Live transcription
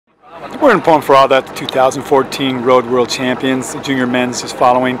We're informed for all that the 2014 Road World Champions, the junior men's, is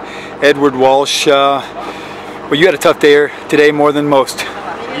following. Edward Walsh, well, you had a tough day today more than most.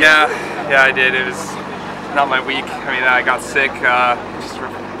 Yeah, I did. It was not my week. I mean, I got sick just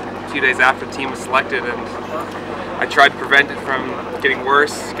a few days after the team was selected, and I tried to prevent it from getting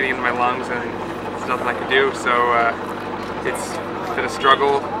worse, getting into my lungs, and there's nothing I could do. So it's been a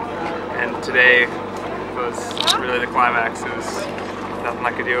struggle, and today was really the climax. It was nothing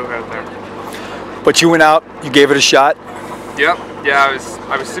I could do out there. But you went out, you gave it a shot. Yep. Yeah,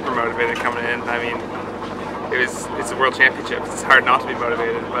 I was super motivated coming in. I mean, it's a world championship. It's hard not to be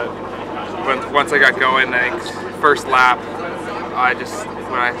motivated. But once I got going, I think first lap,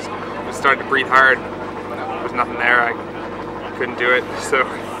 when I started to breathe hard, there was nothing there. I couldn't do it. So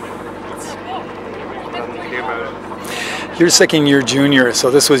it's nothing to do about it. You're a second-year junior, so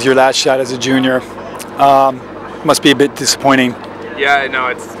this was your last shot as a junior. Must be a bit disappointing. Yeah, I know,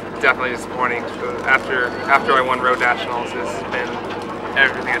 it's definitely disappointing. After I won Road Nationals, it's been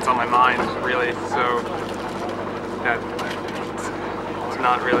everything that's on my mind, really. So yeah, it's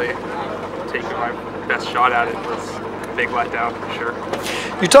not really taking my best shot at it. It was a big letdown for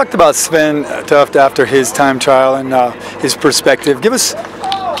sure. You talked about Svein Tuft after his time trial and his perspective. Give us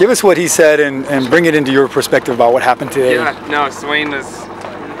what he said and bring it into your perspective about what happened today. Yeah, no, Svein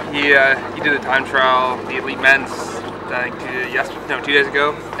he did a time trial, the elite men's, I think 2 days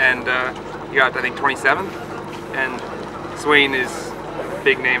ago, and he got, I think, 27th. And Svein is a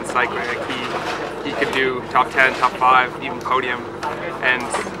big name in cycling. Like he could do top 10, top 5, even podium. And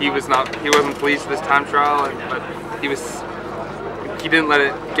he wasn't pleased with this time trial, but he didn't let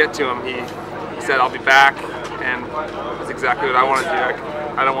it get to him. He said, "I'll be back," and that's exactly what I want to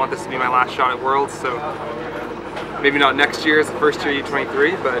do. I don't want this to be my last shot at Worlds, so maybe not next year as the first year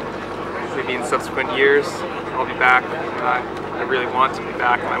U23, but maybe in subsequent years I'll be back. I really want to be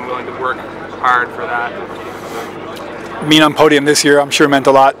back, and I'm willing to work hard for that. Being on podium this year, I'm sure meant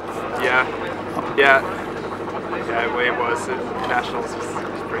a lot. Yeah, the way it was at Nationals was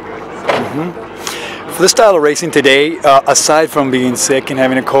pretty good. So. For the style of racing today, aside from being sick and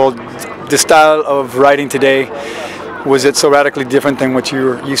having a cold, the style of riding today, was it so radically different than what you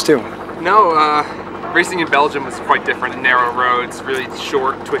were used to? No, racing in Belgium was quite different. Narrow roads, really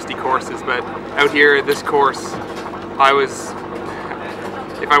short, twisty courses. But out here, this course,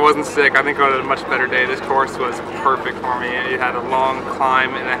 if I wasn't sick, I think I would have had a much better day. This course was perfect for me. It had a long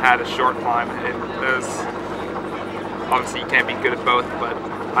climb and it had a short climb. It was, obviously you can't be good at both, but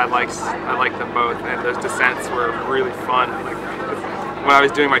I liked them both, and those descents were really fun. When I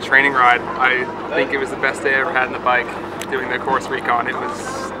was doing my training ride, I think it was the best day I ever had on the bike, doing the course recon. It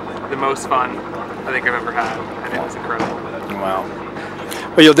was the most fun I think I've ever had, and it was incredible. Wow.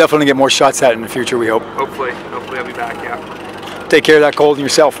 Well, you'll definitely get more shots at it in the future, we hope. Hopefully I'll be back, yeah. Take care of that cold and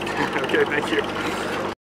yourself. Okay, thank you.